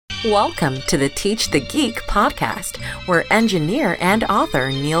Welcome to the Teach the Geek podcast, where engineer and author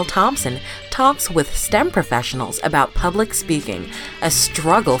Neil Thompson talks with STEM professionals about public speaking, a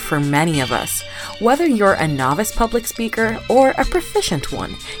struggle for many of us. Whether you're a novice public speaker or a proficient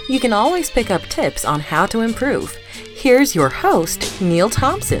one, you can always pick up tips on how to improve. Here's your host, Neil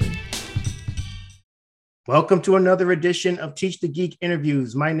Thompson. Welcome to another edition of Teach the Geek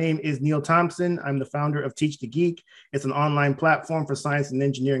interviews. My name is Neil Thompson. I'm the founder of Teach the Geek. It's an online platform for science and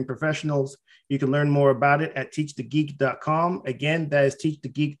engineering professionals. You can learn more about it at teachthegeek.com. Again, that is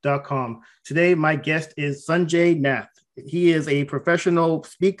teachthegeek.com. Today, my guest is Sanjay Nath. He is a professional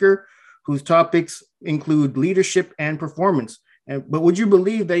speaker whose topics include leadership and performance. But would you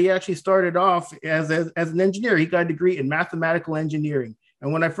believe that he actually started off as an engineer? He got a degree in mathematical engineering.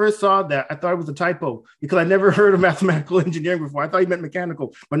 And when I first saw that, I thought it was a typo because I never heard of mathematical engineering before. I thought he meant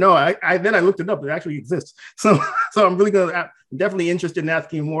mechanical, but no, then I looked it up. It actually exists. So I'm definitely interested in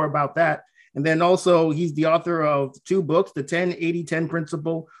asking more about that. And then also he's the author of two books, the 10-80-10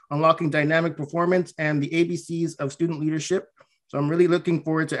 Principle, Unlocking Dynamic Performance, and the ABCs of Student Leadership. So I'm really looking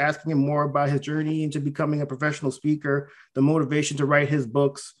forward to asking him more about his journey into becoming a professional speaker, the motivation to write his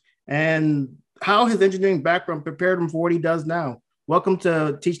books, and how his engineering background prepared him for what he does now. Welcome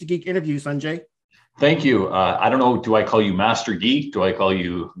to Teach the Geek interview, Sanjay. Thank you. I don't know, do I call you Master Geek? Do I call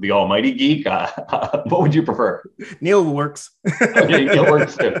you the Almighty Geek? What would you prefer? Neil works. Okay, Neil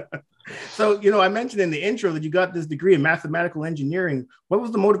works too. So, I mentioned in the intro that you got this degree in mathematical engineering. What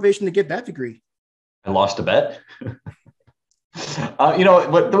was the motivation to get that degree? I lost a bet.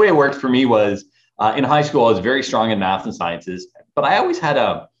 The way it worked for me was in high school, I was very strong in math and sciences, but I always had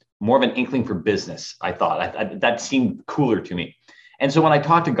more of an inkling for business. I thought that seemed cooler to me. And so when I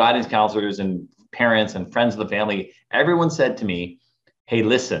talked to guidance counselors and parents and friends of the family, everyone said to me, hey,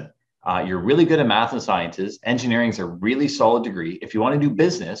 listen, you're really good at math and sciences. Engineering is a really solid degree. If you want to do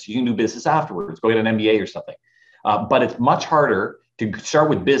business, you can do business afterwards. Go get an MBA or something. But it's much harder to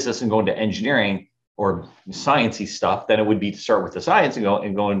start with business and go into engineering or sciencey stuff than it would be to start with the science and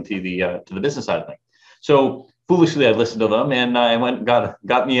go into the business side of things. So foolishly, I listened to them and I went and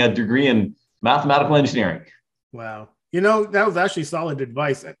got me a degree in mathematical engineering. Wow. That was actually solid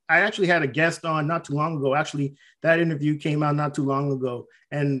advice. I actually had a guest on not too long ago. Actually, that interview came out not too long ago.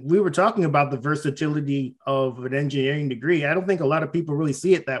 And we were talking about the versatility of an engineering degree. I don't think a lot of people really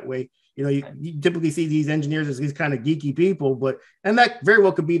see it that way. You typically see these engineers as these kind of geeky people, and that very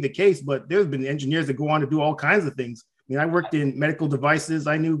well could be the case, but there's been engineers that go on to do all kinds of things. I worked in medical devices.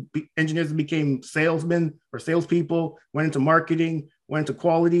 I knew engineers that became salesmen or salespeople, went into marketing, went into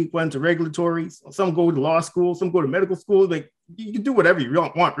quality, went into regulatory. Some go to law school, some go to medical school. You can do whatever you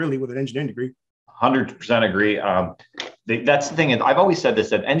want really with an engineering degree. 100% agree. That's the thing. I've always said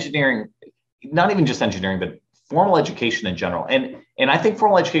this, that engineering, not even just engineering, but formal education in general. And I think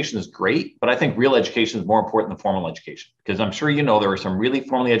formal education is great, but I think real education is more important than formal education, because I'm sure there are some really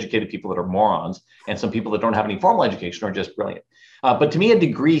formally educated people that are morons and some people that don't have any formal education are just brilliant. But to me, a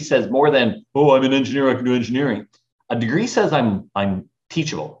degree says more than, oh, I'm an engineer, I can do engineering. A degree says I'm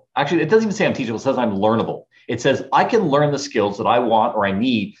teachable. Actually, it doesn't even say I'm teachable, it says I'm learnable. It says I can learn the skills that I want or I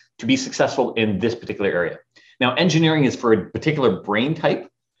need to be successful in this particular area. Now, engineering is for a particular brain type.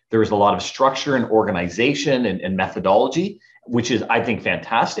 There is a lot of structure and organization and methodology, which is, I think,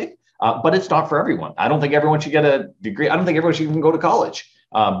 fantastic, but it's not for everyone. I don't think everyone should get a degree. I don't think everyone should even go to college.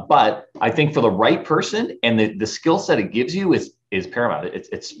 But I think for the right person and the skill set it gives you is paramount.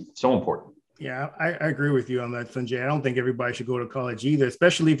 It's so important. Yeah, I agree with you on that, Sanjay. I don't think everybody should go to college either,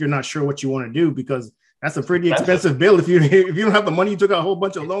 especially if you're not sure what you want to do, because that's a pretty expensive bill. If you don't have the money, you took out a whole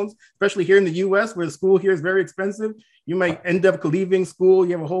bunch of loans, especially here in the U.S. where the school here is very expensive. You might end up leaving school.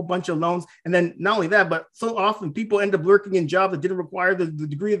 You have a whole bunch of loans. And then not only that, but so often people end up working in jobs that didn't require the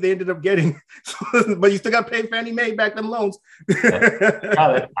degree that they ended up getting. But you still got to pay Fannie Mae back them loans.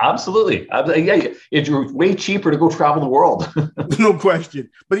 Absolutely. Yeah, it's way cheaper to go travel the world. No question.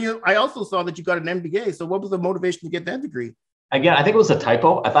 But I also saw that you got an MBA. So what was the motivation to get that degree? Again, I think it was a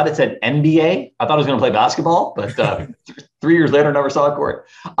typo. I thought it said NBA. I thought I was going to play basketball, but 3 years later, never saw a court.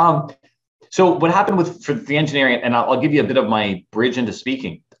 So what happened for the engineering, and I'll give you a bit of my bridge into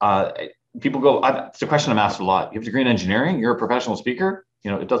speaking. People go, it's a question I'm asked a lot. You have a degree in engineering? You're a professional speaker?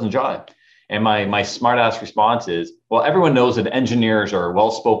 It doesn't jive. And my smart ass response is, well, everyone knows that engineers are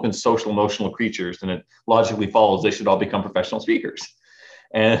well-spoken, social, emotional creatures, and it logically follows they should all become professional speakers.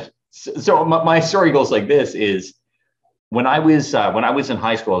 And so my story goes like this: is when I was in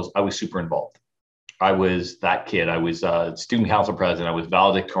high school, I was super involved. I was that kid. I was student council president. I was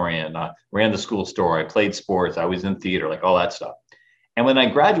valedictorian. Ran the school store. I played sports. I was in theater, like all that stuff. And when I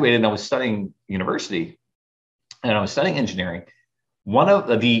graduated and I was studying university and I was studying engineering, one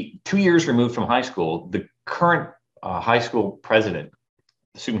of the 2 years removed from high school, the current high school president,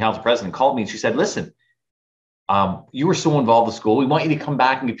 the student council president, called me and she said, listen, you were so involved in school. We want you to come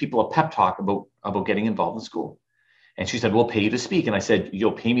back and give people a pep talk about getting involved in school. And she said, we'll pay you to speak. And I said,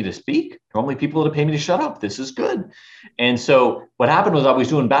 you'll pay me to speak? Normally people would pay me to shut up. This is good. And so what happened was I was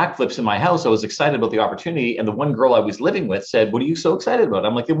doing backflips in my house. I was excited about the opportunity. And the one girl I was living with said, what are you so excited about?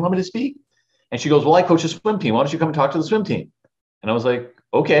 I'm like, they want me to speak. And she goes, well, I coach a swim team. Why don't you come and talk to the swim team? And I was like,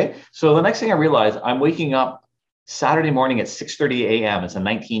 okay. So the next thing I realized, I'm waking up Saturday morning at 6:30 a.m. as a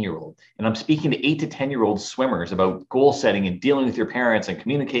 19-year-old. And I'm speaking to 8 to 10-year-old swimmers about goal setting and dealing with your parents and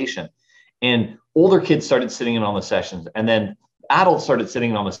communication. And older kids started sitting in on the sessions. And then adults started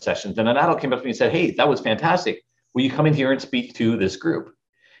sitting in on the sessions. And an adult came up to me and said, hey, that was fantastic. Will you come in here and speak to this group?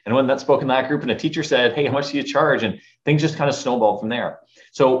 And when that spoke in that group and a teacher said, hey, how much do you charge? And things just kind of snowballed from there.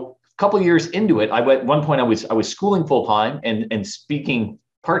 So a couple of years into it, at one point I was schooling full time and speaking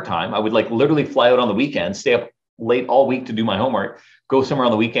part time. I would like literally fly out on the weekend, stay up late all week to do my homework, go somewhere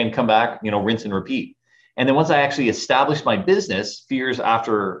on the weekend, come back, rinse and repeat. And then once I actually established my business a few years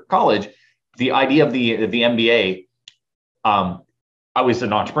after college, the idea of the MBA, I was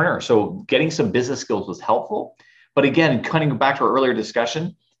an entrepreneur. So getting some business skills was helpful. But again, kind of back to our earlier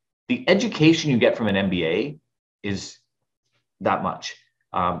discussion, the education you get from an MBA is that much.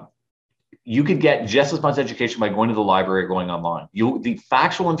 You could get just as much education by going to the library or going online. The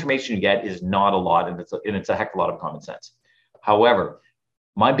factual information you get is not a lot, and it's a heck of a lot of common sense. However,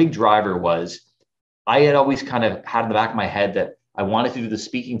 my big driver was I had always kind of had in the back of my head that I wanted to do the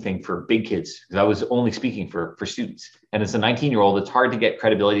speaking thing for big kids because I was only speaking for students. And as a 19-year-old, it's hard to get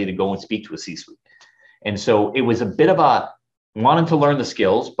credibility to go and speak to a C-suite. And so it was a bit of wanting to learn the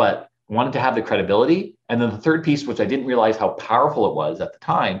skills, but wanted to have the credibility. And then the third piece, which I didn't realize how powerful it was at the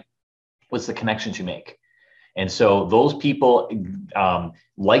time, was the connections you make. And so those people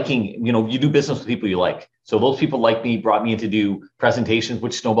liking, you do business with people you like. So those people like me, brought me in to do presentations,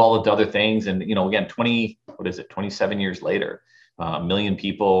 which snowballed into other things. And, again, 27 years later, 1 million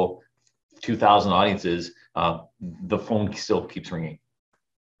people, 2,000 audiences, the phone still keeps ringing.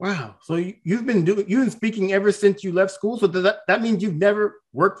 Wow. So you've been speaking ever since you left school. So does that means you've never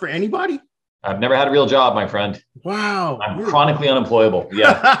worked for anybody? I've never had a real job, my friend. Wow. I'm chronically unemployable.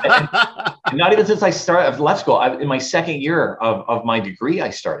 Yeah. and not even since I've left school. In my second year of my degree,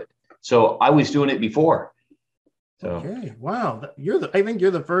 I started. So I was doing it before. So. Okay. Wow. I think you're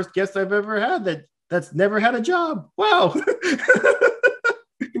the first guest I've ever had that's never had a job. Wow.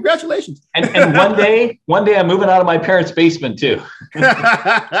 Congratulations. And one day I'm moving out of my parents' basement too.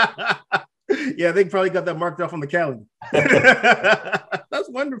 Yeah, they probably got that marked off on the calendar. That's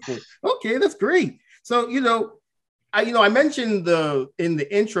wonderful. Okay, that's great. So, I mentioned in the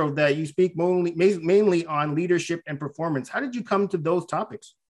intro that you speak mainly on leadership and performance. How did you come to those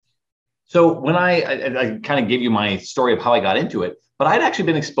topics? So when I kind of gave you my story of how I got into it, but I'd actually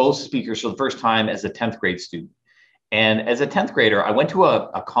been exposed to speakers for the first time as a 10th grade student. And as a 10th grader, I went to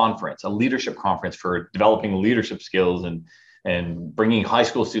a conference, a leadership conference for developing leadership skills and bringing high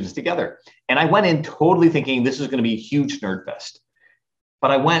school students together. And I went in totally thinking this is going to be a huge nerd fest.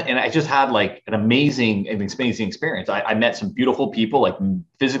 But I went and I just had like an amazing experience. I met some beautiful people, like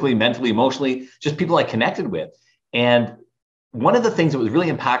physically, mentally, emotionally, just people I connected with. And one of the things that was really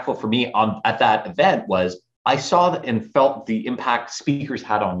impactful for me at that event was I saw and felt the impact speakers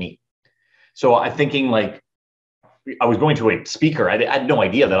had on me. So I'm thinking like, I was going to a speaker. I had no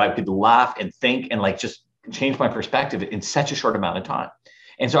idea that I could laugh and think and like just change my perspective in such a short amount of time.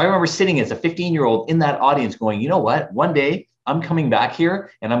 And so I remember sitting as a 15-year-old in that audience going, you know what, one day I'm coming back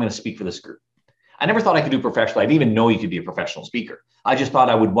here and I'm going to speak for this group. I never thought I could do professionally. I didn't even know you could be a professional speaker. I just thought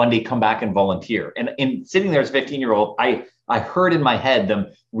I would one day come back and volunteer. And in sitting there as a 15-year-old, I heard in my head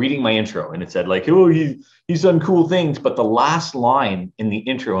them reading my intro and it said like, oh, he's done cool things. But the last line in the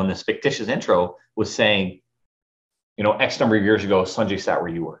intro, in this fictitious intro, was saying, X number of years ago, Sanjay sat where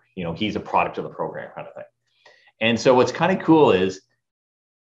you were. He's a product of the program kind of thing. And so what's kind of cool is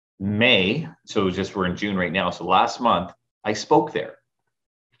May, so we're in June right now. So last month, I spoke there.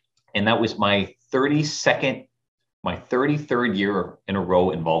 And that was my 33rd year in a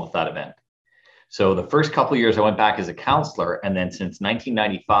row involved with that event. So the first couple of years I went back as a counselor. And then since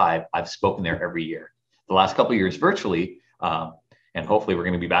 1995, I've spoken there every year. The last couple of years virtually, and hopefully we're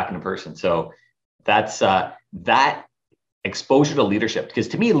going to be back in person. So that's that exposure to leadership. Because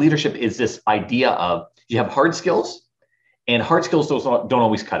to me, leadership is this idea of you have hard skills and hard skills don't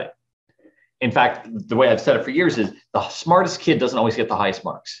always cut it. In fact, the way I've said it for years is the smartest kid doesn't always get the highest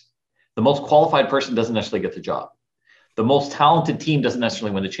marks. The most qualified person doesn't necessarily get the job. The most talented team doesn't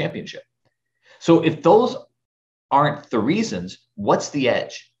necessarily win the championship. So if those aren't the reasons. What's the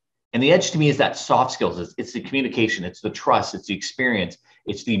edge? And the edge to me is that soft skills. It's the communication, it's the trust, it's the experience,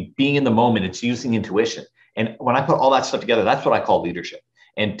 it's the being in the moment, it's using intuition. And when I put all that stuff together, that's what I call leadership.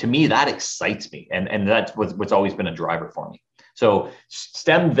 And to me, that excites me. And that's what's always been a driver for me. So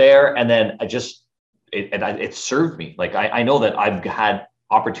STEM there, and then it served me. Like I know that I've had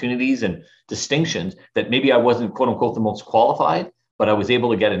opportunities and distinctions that maybe I wasn't, quote unquote, the most qualified, but I was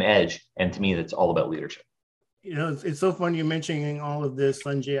able to get an edge. And to me, that's all about leadership. It's so funny you're mentioning all of this,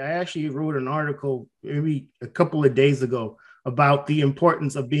 Sanjay. I actually wrote an article maybe a couple of days ago about the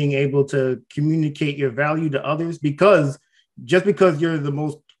importance of being able to communicate your value to others, because just because you're the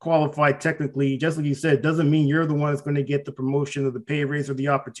most qualified technically, just like you said, doesn't mean you're the one that's going to get the promotion or the pay raise or the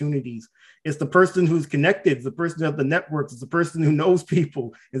opportunities. It's the person who's connected, it's the person who has the networks, it's the person who knows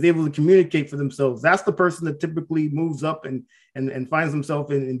people, is able to communicate for themselves. That's the person that typically moves up and finds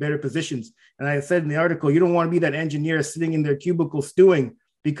himself in better positions. And I said in the article, you don't want to be that engineer sitting in their cubicle stewing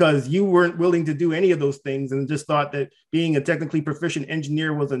because you weren't willing to do any of those things and just thought that being a technically proficient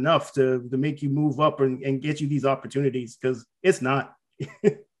engineer was enough to make you move up and get you these opportunities, because it's not.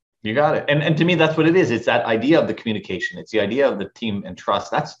 You got it. And to me, that's what it is. It's that idea of the communication. It's the idea of the team and trust.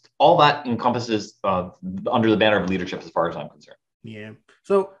 That's all that encompasses under the banner of leadership, as far as I'm concerned. Yeah.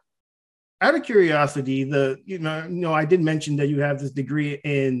 So out of curiosity, I did mention that you have this degree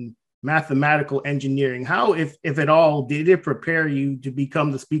in mathematical engineering. How, if at all, did it prepare you to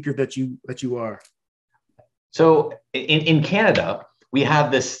become the speaker that you are? So in Canada, we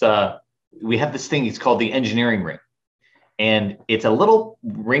have this thing. It's called the engineering ring. And it's a little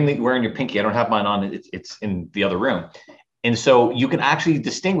ring that you wear in your pinky. I don't have mine on. It's in the other room. And so you can actually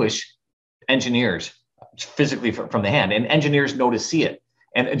distinguish engineers physically from the hand, and engineers know to see it.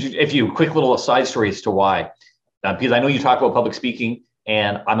 And if you, quick little side story as to why, because I know you talk about public speaking,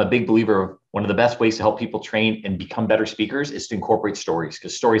 and I'm a big believer of one of the best ways to help people train and become better speakers is to incorporate stories,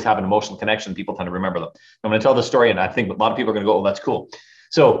 because stories have an emotional connection. People tend to remember them. I'm going to tell the story, and I think a lot of people are going to go, oh, that's cool.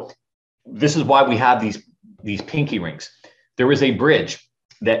 So this is why we have these pinky rings. There was a bridge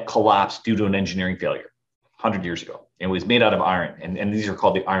that collapsed due to an engineering failure 100 years ago. It was made out of iron. And these are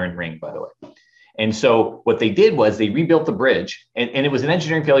called the iron ring, by the way. And so what they did was they rebuilt the bridge, and it was an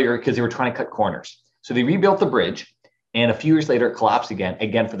engineering failure because they were trying to cut corners. So they rebuilt the bridge, and a few years later, it collapsed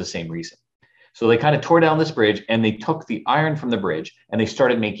again for the same reason. So they kind of tore down this bridge, and they took the iron from the bridge, and they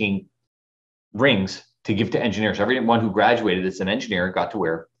started making rings to give to engineers. Everyone who graduated as an engineer got to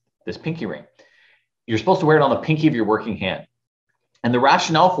wear this pinky ring. You're supposed to wear it on the pinky of your working hand. And the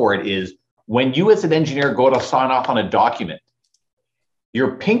rationale for it is when you as an engineer go to sign off on a document,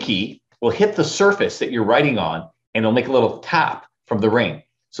 your pinky will hit the surface that you're writing on, and it'll make a little tap from the ring,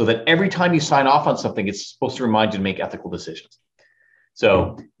 so that every time you sign off on something, it's supposed to remind you to make ethical decisions.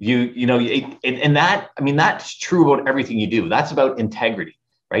 So that's true about everything you do. That's about integrity,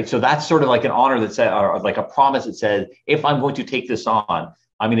 right? So that's sort of like an honor that said, or like a promise that said, if I'm going to take this on,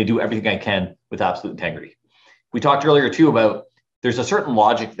 I'm going to do everything I can with absolute integrity. We talked earlier too about there's a certain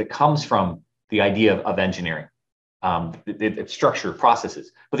logic that comes from the idea of engineering, structure,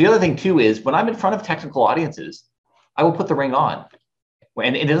 processes. But the other thing too is when I'm in front of technical audiences, I will put the ring on.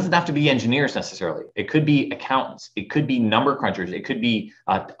 And it doesn't have to be engineers necessarily. It could be accountants. It could be number crunchers. It could be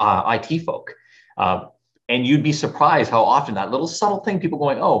IT folk. And you'd be surprised how often that little subtle thing, people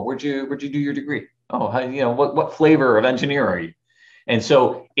going, oh, where'd you do your degree? Oh, what flavor of engineer are you? And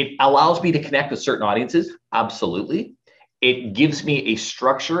so it allows me to connect with certain audiences. Absolutely. It gives me a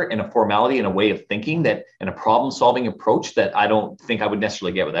structure and a formality and a way of thinking and a problem-solving approach that I don't think I would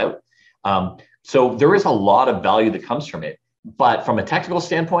necessarily get without. So there is a lot of value that comes from it. But from a technical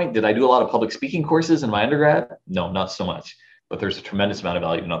standpoint, did I do a lot of public speaking courses in my undergrad? No, not so much. But there's a tremendous amount of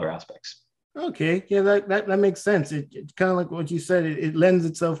value in other aspects. Okay, yeah, that makes sense. It's kind of like what you said. It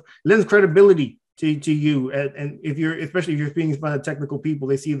lends credibility to you, and especially if you're speaking in front of technical people,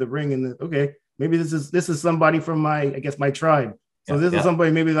 they see the ring and okay, maybe this is somebody from my tribe. So this is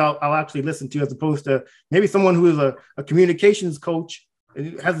somebody maybe I'll actually listen to, as opposed to maybe someone who is a communications coach,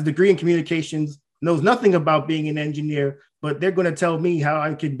 has a degree in communications, knows nothing about being an engineer, but they're going to tell me how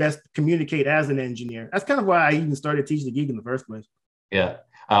I could best communicate as an engineer. That's kind of why I even started Teach the Geek in the first place. Yeah.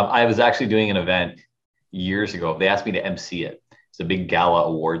 I was actually doing an event years ago. They asked me to MC it. It's a big gala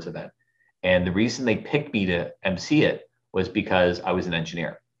awards event. And the reason they picked me to MC it was because I was an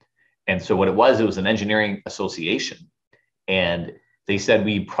engineer. And so what it was an engineering association. And they said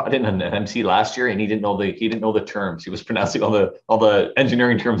we brought in an MC last year, and he didn't know the terms. He was pronouncing all the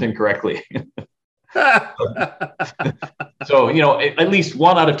engineering terms incorrectly. So So, at least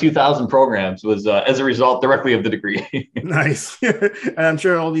 1 out of 2,000 programs was as a result directly of the degree. Nice. And I'm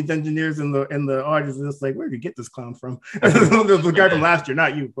sure all these engineers in the audience are just like, where did you get this clown from? The guy from last year,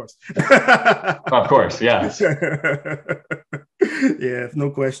 not you, of course. Of course, yes. Yeah, no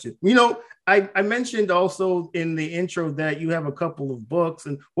question. I mentioned also in the intro that you have a couple of books.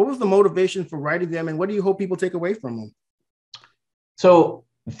 And what was the motivation for writing them? And what do you hope people take away from them? So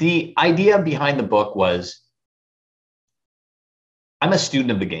the idea behind the book was, I'm a student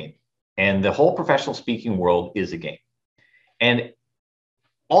of the game, and the whole professional speaking world is a game. And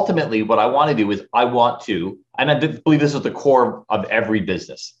ultimately, what I want to do is and I believe this is the core of every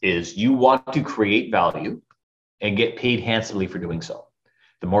business, is you want to create value and get paid handsomely for doing so.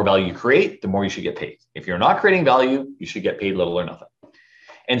 The more value you create, the more you should get paid. If you're not creating value, you should get paid little or nothing.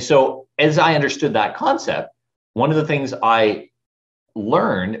 And so as I understood that concept, one of the things I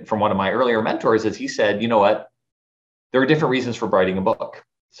learned from one of my earlier mentors is he said, you know what? There are different reasons for writing a book.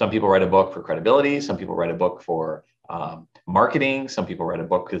 Some people write a book for credibility. Some people write a book for marketing. Some people write a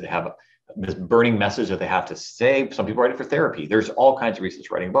book because they have this burning message that they have to say. Some people write it for therapy. There's all kinds of reasons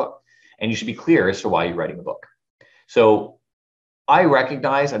for writing a book. And you should be clear as to why you're writing a book. So I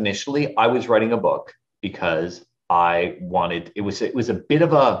recognized initially I was writing a book because I wanted, it was a bit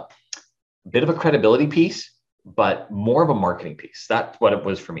of a credibility piece, but more of a marketing piece. That's what it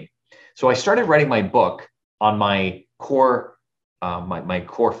was for me. So I started writing my book on my core, my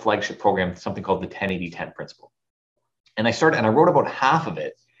core flagship program, something called the 10-80-10 principle. And I wrote about half of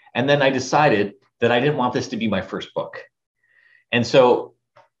it. And then I decided that I didn't want this to be my first book. And so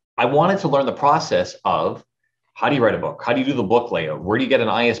I wanted to learn the process of, how do you write a book? How do you do the book layout? Where do you get an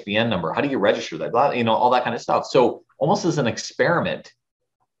ISBN number? How do you register that? All that kind of stuff. So almost as an experiment,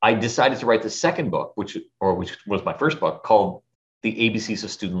 I decided to write the second book, which was my first book, called The ABCs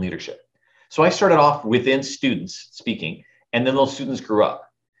of Student Leadership. So I started off within students speaking, and then those students grew up.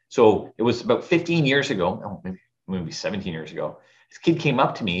 So it was about 15 years ago, maybe 17 years ago, this kid came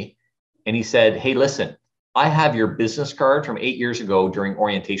up to me and he said, hey, listen, I have your business card from 8 years ago during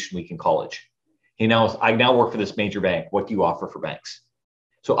orientation week in college. I now work for this major bank. What do you offer for banks?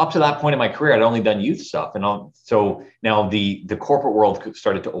 So up to that point in my career, I'd only done youth stuff. And so now the corporate world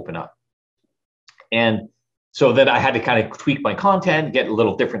started to open up. And so then I had to kind of tweak my content, get a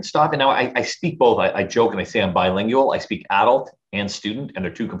little different stuff. And now I speak both. I joke and I say I'm bilingual. I speak adult and student, and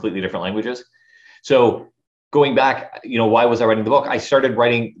they're two completely different languages. So going back, why was I writing the book? I started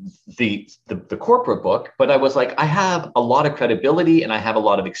writing the corporate book, but I was like, I have a lot of credibility and I have a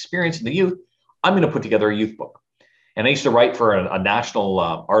lot of experience in the youth. I'm going to put together a youth book. And I used to write for a national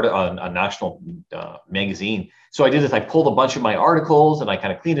national magazine. So I did this. I pulled a bunch of my articles and I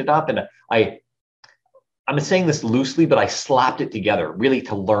kind of cleaned it up. And I'm saying this loosely, but I slapped it together really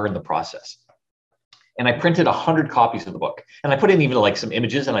to learn the process. And I printed 100 copies of the book. And I put in even like some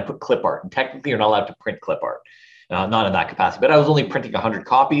images and I put clip art. And technically you're not allowed to print clip art, not in that capacity. But I was only printing 100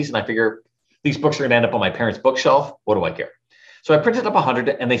 copies. And I figure these books are going to end up on my parents' bookshelf. What do I care? So I printed up 100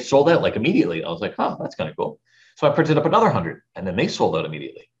 and they sold out like immediately. I was like, oh, that's kind of cool. So I printed up another 100 and then they sold out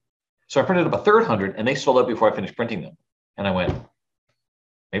immediately. So I printed up a third 100 and they sold out before I finished printing them. And I went,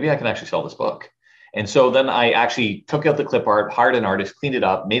 maybe I can actually sell this book. And so then I actually took out the clip art, hired an artist, cleaned it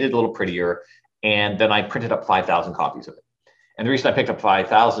up, made it a little prettier. And then I printed up 5,000 copies of it. And the reason I picked up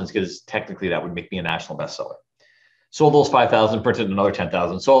 5,000 is because technically that would make me a national bestseller. Sold those 5,000, printed another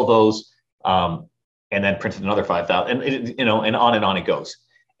 10,000, sold those, and then printed another 5,000, and on it goes.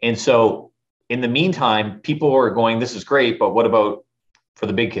 And so in the meantime, people were going, this is great, but what about for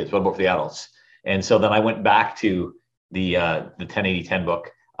the big kids? What about for the adults? And so then I went back to the 10-80-10 book.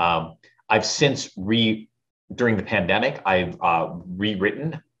 I've since during the pandemic, I've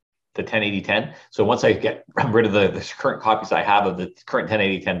rewritten the 10-80-10. So once I get rid of the current copies I have of the current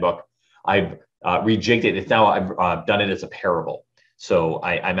 10-80-10 book, I've rejigged it. It's now I've done it as a parable. So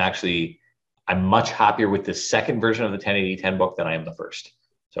I'm much happier with the second version of the 10-80-10 book than I am the first.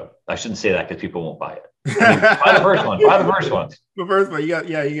 So I shouldn't say that because people won't buy it. Buy the first one. Buy the first one. The first one, you got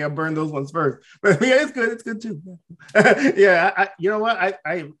to burn those ones first. But yeah, it's good. It's good too. Yeah, you know what?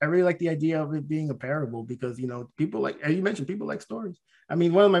 I really like the idea of it being a parable because people like, as you mentioned, people like stories. I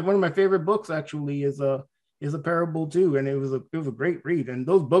mean, one of my favorite books actually is a parable too, and it was a great read. And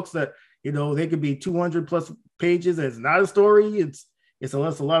those books that they could be 200 plus pages and it's not a story. It's a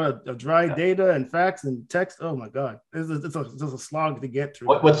lot of dry data and facts and text. Oh my God, it's a slog to get through.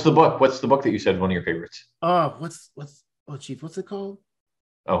 What's the book? What's the book that you said one of your favorites? Chief, what's it called?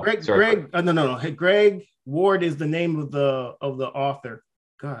 Oh, Greg. No. Hey, Greg Ward is the name of the author.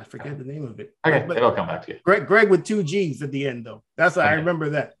 God, I forget the name of it. Okay, but it'll come back to you. Greg with 2 G's at the end, though. That's why I remember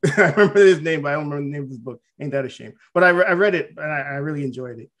that. I remember his name, but I don't remember the name of his book. Ain't that a shame? But I read it, and I really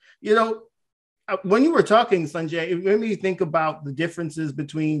enjoyed it. You know, when you were talking, Sanjay, it made me think about the differences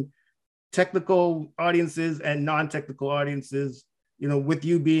between technical audiences and non-technical audiences, you know, with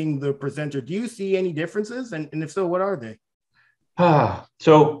you being the presenter. Do you see any differences? And if so, what are they?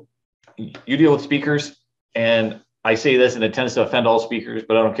 So you deal with speakers, and I say this and it tends to offend all speakers,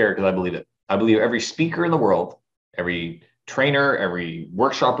 but I don't care because I believe it. I believe every speaker in the world, every trainer, every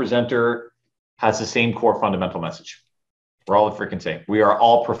workshop presenter has the same core fundamental message. We're all the freaking same. We are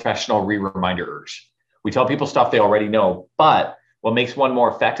all professional reminders. We tell people stuff they already know, but what makes one more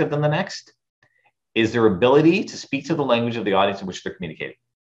effective than the next is their ability to speak to the language of the audience in which they're communicating.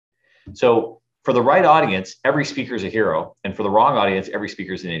 So for the right audience, every speaker is a hero. And for the wrong audience, every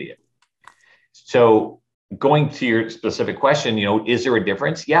speaker is an idiot. So going to your specific question, you know, is there a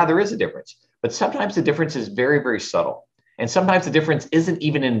difference? Yeah, there is a difference. But sometimes the difference is very, very subtle. And sometimes the difference isn't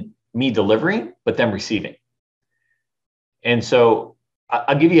even in me delivering, but them receiving. And so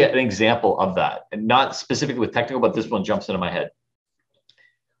I'll give you an example of that, and not specifically with technical, but this one jumps into my head.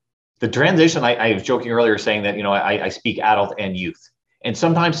 The transition, I was joking earlier saying that, you know, I speak adult and youth. And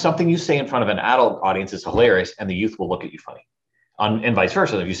sometimes something you say in front of an adult audience is hilarious and the youth will look at you funny. And vice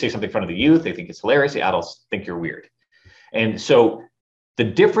versa. If you say something in front of the youth, they think it's hilarious. The adults think you're weird. And so the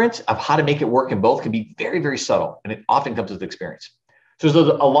difference of how to make it work in both can be very, very subtle. And it often comes with experience. So there's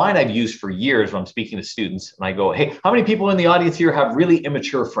a line I've used for years when I'm speaking to students, and I go, hey, how many people in the audience here have really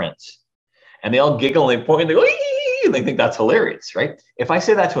immature friends? And they all giggle and they point and they go, ee! And they think that's hilarious, right? If I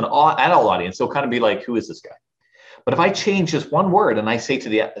say that to an adult audience, they'll kind of be like, who is this guy? But if I change just one word and I say to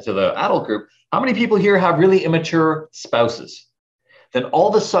the adult group, how many people here have really immature spouses? Then all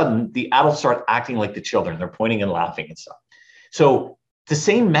of a sudden, the adults start acting like the children. They're pointing and laughing and stuff. So the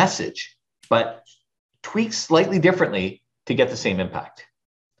same message, but tweaked slightly differently to get the same impact.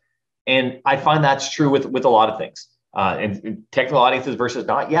 And I find that's true with a lot of things. And technical audiences versus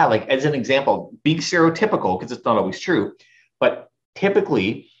not. Yeah, like as an example, being stereotypical, because it's not always true, but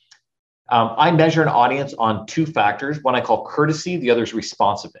typically I measure an audience on 2 factors. One I call courtesy, the other is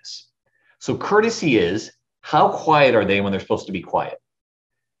responsiveness. So courtesy is how quiet are they when they're supposed to be quiet?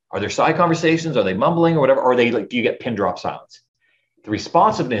 Are there side conversations? Are they mumbling or whatever? Or are they like, do you get pin drop silence? The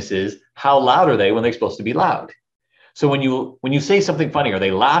responsiveness is how loud are they when they're supposed to be loud? So when you say something funny, are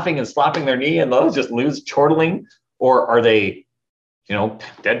they laughing and slapping their knee and those just lose chortling? Or are they, you know,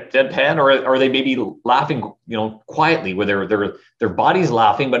 deadpan? Or are they maybe laughing, you know, quietly where their body's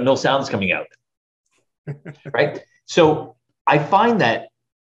laughing, but no sound's coming out, right? So I find that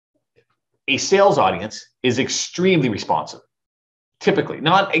a sales audience is extremely responsive. Typically,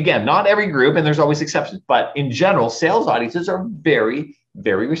 not every group, and there's always exceptions, but in general, sales audiences are very,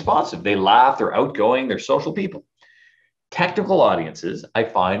 very responsive. They laugh, they're outgoing, they're social people. Technical audiences, I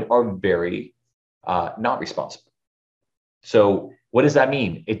find, are very not responsive. So what does that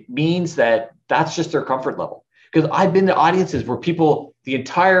mean? It means that that's just their comfort level. Because I've been to audiences where people, the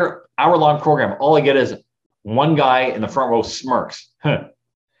entire hour-long program, all I get is one guy in the front row smirks. And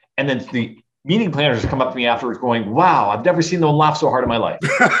then the meeting planners come up to me afterwards going, wow, I've never seen them laugh so hard in my life.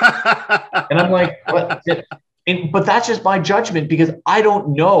 And I'm like, what? But that's just my judgment because I don't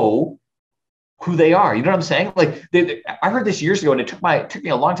know who they are. You know what I'm saying? Like I heard this years ago and it took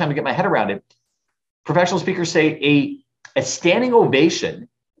me a long time to get my head around it. Professional speakers say a standing ovation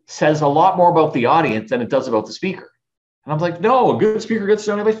says a lot more about the audience than it does about the speaker. And I'm like, no, a good speaker gets a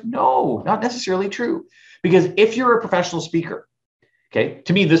standing ovation. No, not necessarily true. Because if you're a professional speaker, okay,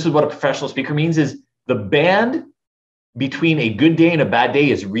 to me, this is what a professional speaker means is the band between a good day and a bad day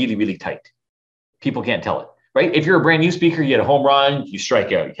is really, really tight. People can't tell it, right? If you're a brand new speaker, you hit a home run, you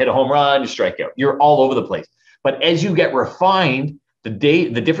strike out. You hit a home run, you strike out. You're all over the place. But as you get refined, the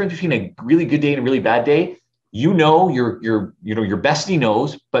difference between a really good day and a really bad day, you know, your bestie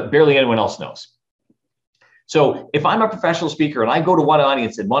knows, but barely anyone else knows. So if I'm a professional speaker and I go to one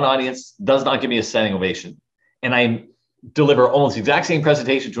audience and one audience does not give me a standing ovation, and I deliver almost the exact same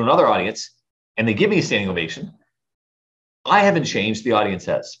presentation to another audience and they give me a standing ovation, I haven't changed, the audience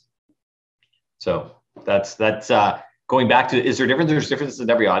has. So that's going back to, is there difference? There's differences in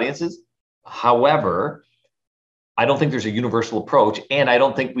every audiences. However, I don't think there's a universal approach. And I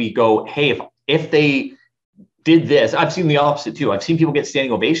don't think we go, hey, if they did this, I've seen the opposite too. I've seen people get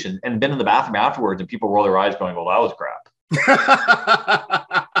standing ovation and been in the bathroom afterwards and people roll their eyes going, well, that was crap.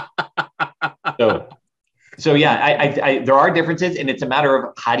 So yeah, there are differences, and it's a matter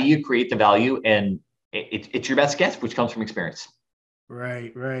of how do you create the value, and it's your best guess, which comes from experience.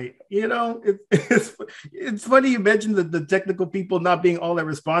 Right. It's funny you mentioned the technical people not being all that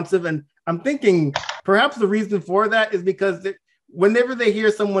responsive. And I'm thinking perhaps the reason for that is because whenever they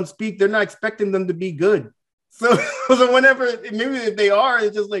hear someone speak, they're not expecting them to be good. So whenever, maybe if they are,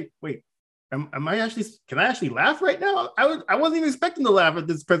 it's just like, wait, can I actually laugh right now? I wasn't even expecting to laugh at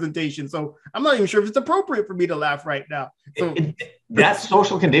this presentation. So I'm not even sure if it's appropriate for me to laugh right now. So that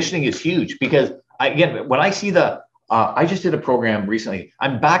social conditioning is huge because when I see I just did a program recently.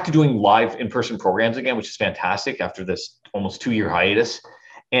 I'm back to doing live in-person programs again, which is fantastic after this almost 2-year hiatus.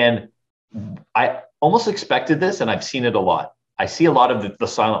 And I almost expected this, and I've seen it a lot. I see a lot of the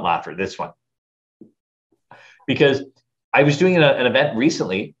silent laughter, this one. Because I was doing an event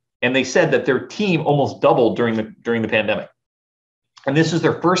recently, and they said that their team almost doubled during the pandemic. And this is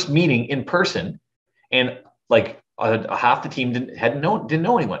their first meeting in person, and like half the team didn't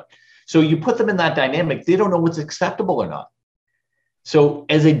know anyone. So you put them in that dynamic, they don't know what's acceptable or not. So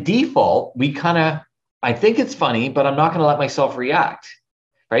as a default, I think it's funny, but I'm not going to let myself react,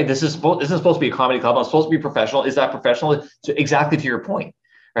 right? This isn't supposed to be a comedy club. I'm supposed to be professional. Is that professional? So exactly to your point,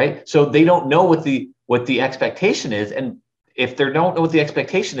 right? So they don't know what the expectation is. And if they don't know what the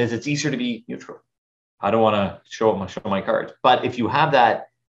expectation is, it's easier to be neutral. I don't want to show my cards. But if you have that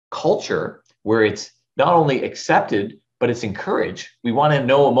culture where it's not only accepted, but it's encouraged, we want to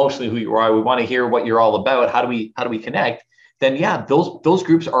know emotionally who you are. We want to hear what you're all about. How do we connect? Then yeah, those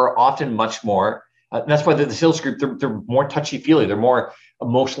groups are often much more. That's why the sales group, they're more touchy-feely. They're more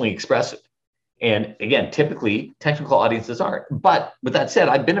emotionally expressive. And again, typically technical audiences aren't. But with that said,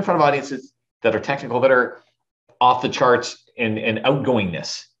 I've been in front of audiences that are technical, that are off the charts in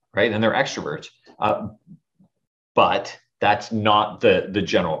outgoingness, right? And they're extroverts. But that's not the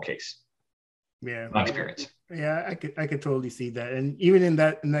general case. Yeah. My experience. Yeah, I could totally see that. And even in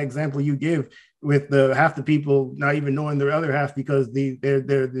that example you give with the half the people not even knowing their other half because they're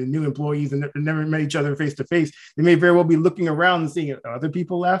the new employees and they never met each other face to face, they may very well be looking around and seeing other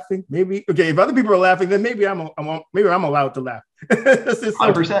people laughing. Maybe, okay, if other people are laughing, then maybe I'm allowed to laugh.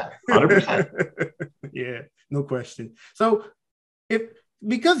 100%. Yeah, no question. So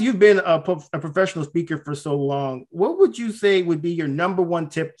because you've been a professional speaker for so long, what would you say would be your number one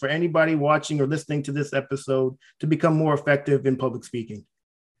tip for anybody watching or listening to this episode to become more effective in public speaking?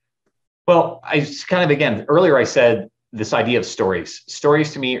 Well, earlier I said this idea of stories.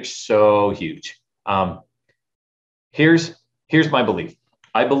 Stories to me are so huge. Here's my belief.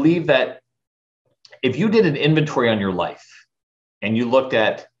 I believe that if you did an inventory on your life and you looked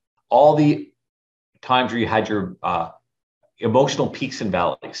at all the times where you had your emotional peaks and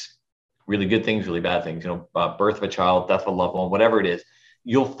valleys, really good things, really bad things, birth of a child, death of a loved one, whatever it is,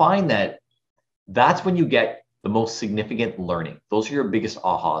 you'll find that that's when you get the most significant learning. Those are your biggest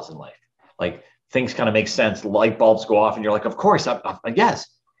ahas in life. Like things kind of make sense. Light bulbs go off and you're like, of course, I guess.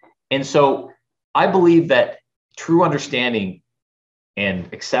 And so I believe that true understanding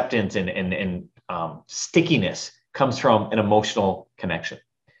and acceptance and stickiness comes from an emotional connection.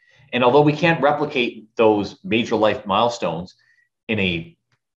 And although we can't replicate those major life milestones in a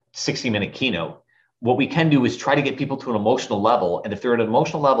 60-minute keynote, what we can do is try to get people to an emotional level. And if they're at an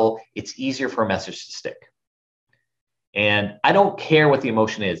emotional level, it's easier for a message to stick. And I don't care what the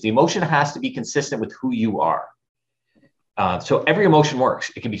emotion is. The emotion has to be consistent with who you are. So every emotion works.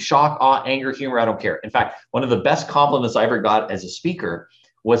 It can be shock, awe, anger, humor. I don't care. In fact, one of the best compliments I ever got as a speaker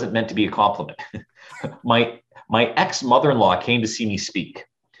wasn't meant to be a compliment. My ex-mother-in-law came to see me speak.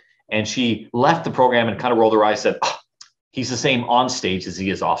 And she left the program and kind of rolled her eyes and said, he's the same on stage as he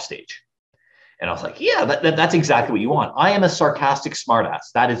is off stage. And I was like, yeah, that's exactly what you want. I am a sarcastic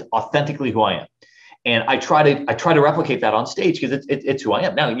smartass. That is authentically who I am. And I try to replicate that on stage because it's who I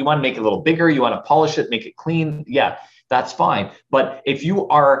am. Now, you want to make it a little bigger, you want to polish it, make it clean. Yeah, that's fine. But if you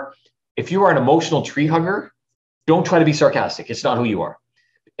are an emotional tree hugger, don't try to be sarcastic. It's not who you are.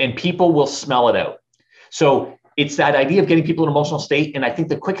 And people will smell it out. So it's that idea of getting people in an emotional state. And I think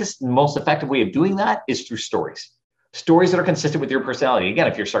the quickest and most effective way of doing that is through stories that are consistent with your personality. Again,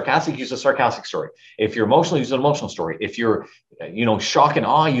 if you're sarcastic, use a sarcastic story. If you're emotional, use an emotional story. If you're, shock and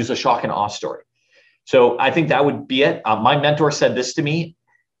awe, use a shock and awe story. So I think that would be it. My mentor said this to me.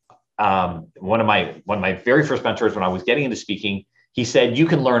 One of my very first mentors when I was getting into speaking, he said, you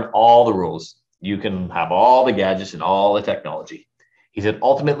can learn all the rules. You can have all the gadgets and all the technology. He said,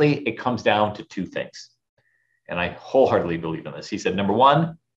 ultimately, it comes down to two things. And I wholeheartedly believe in this. He said, number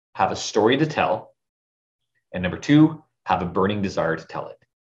one, have a story to tell. And number two, have a burning desire to tell it.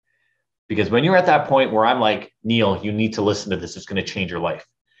 Because when you're at that point where I'm like, Neil, you need to listen to this. It's going to change your life,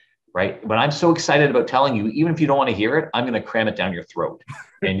 right? When I'm so excited about telling you, even if you don't want to hear it, I'm going to cram it down your throat.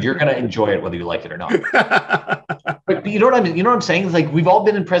 And you're going to enjoy it whether you like it or not. But you know what I mean? You know what I'm saying? It's like we've all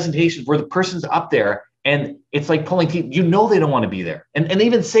been in presentations where the person's up there and it's like pulling teeth. You know they don't want to be there. And they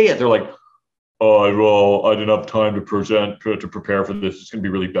even say it. They're like, oh, well, I didn't have time to prepare for this. It's going to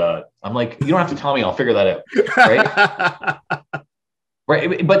be really bad. I'm like, you don't have to tell me. I'll figure that out. Right?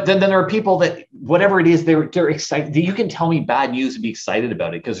 Right. But then there are people that whatever it is, they're excited. You can tell me bad news and be excited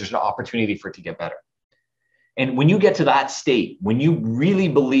about it because there's an opportunity for it to get better. And when you get to that state, when you really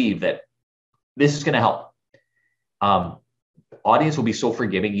believe that this is going to help, audience will be so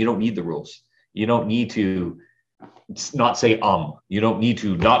forgiving. You don't need the rules. You don't need to not say you don't need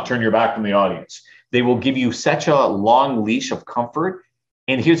to not turn your back on the audience. They will give you such a long leash of comfort.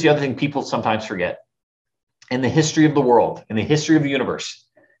 And here's the other thing people sometimes forget. In the history of the world, in the history of the universe,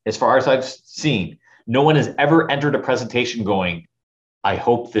 as far as I've seen, no one has ever entered a presentation going, I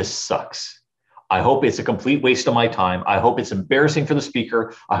hope this sucks. I hope it's a complete waste of my time. I hope it's embarrassing for the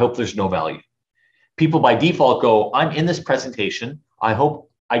speaker. I hope there's no value. People by default go, I'm in this presentation. I hope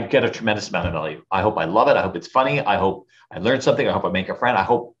I get a tremendous amount of value. I hope I love it. I hope it's funny. I hope I learn something. I hope I make a friend. I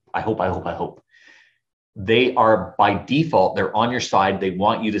hope. They are by default, they're on your side. They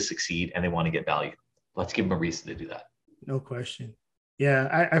want you to succeed and they want to get value. Let's give them a reason to do that. No question.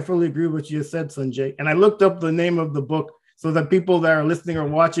 Yeah, I fully agree with what you just said, Sanjay. And I looked up the name of the book so that people that are listening or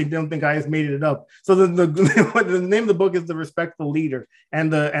watching don't think I just made it up. So the name of the book is The Respectful Leader,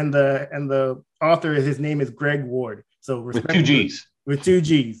 and the author, his name is Greg Ward. So with 2 G's. With 2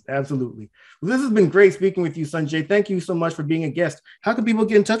 G's, absolutely. Well, this has been great speaking with you, Sanjay. Thank you so much for being a guest. How can people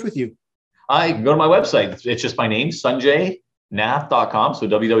get in touch with you? I can go to my website. It's just my name, sanjaynath.com. So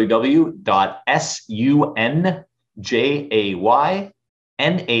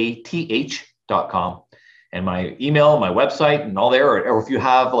www.sunjaynath.com. And my email, my website, and all there. Or if you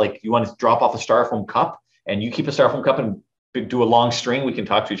have, like, you want to drop off a styrofoam cup and you keep a styrofoam cup and do a long string, we can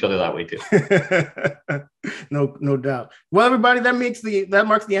talk to each other that way too. No doubt. Well, everybody, that marks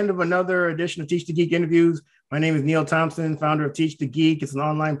the end of another edition of Teach the Geek Interviews. My name is Neil Thompson, founder of Teach the Geek. It's an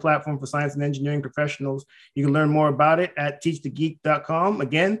online platform for science and engineering professionals. You can learn more about it at teachthegeek.com.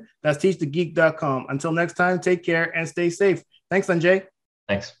 Again, that's teachthegeek.com. Until next time, take care and stay safe. Thanks, Sanjay.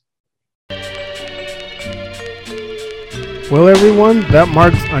 Thanks. Well, everyone, that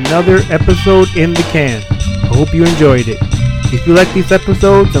marks another episode in the can. I hope you enjoyed it. If you like these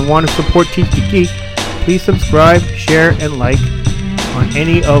episodes and want to support Teach the Geek, please subscribe, share, and like on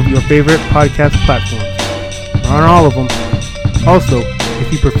any of your favorite podcast platforms. We're on all of them. Also,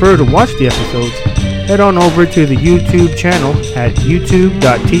 if you prefer to watch the episodes, head on over to the YouTube channel at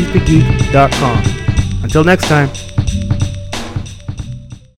youtube.teachthegeek.com. Until next time.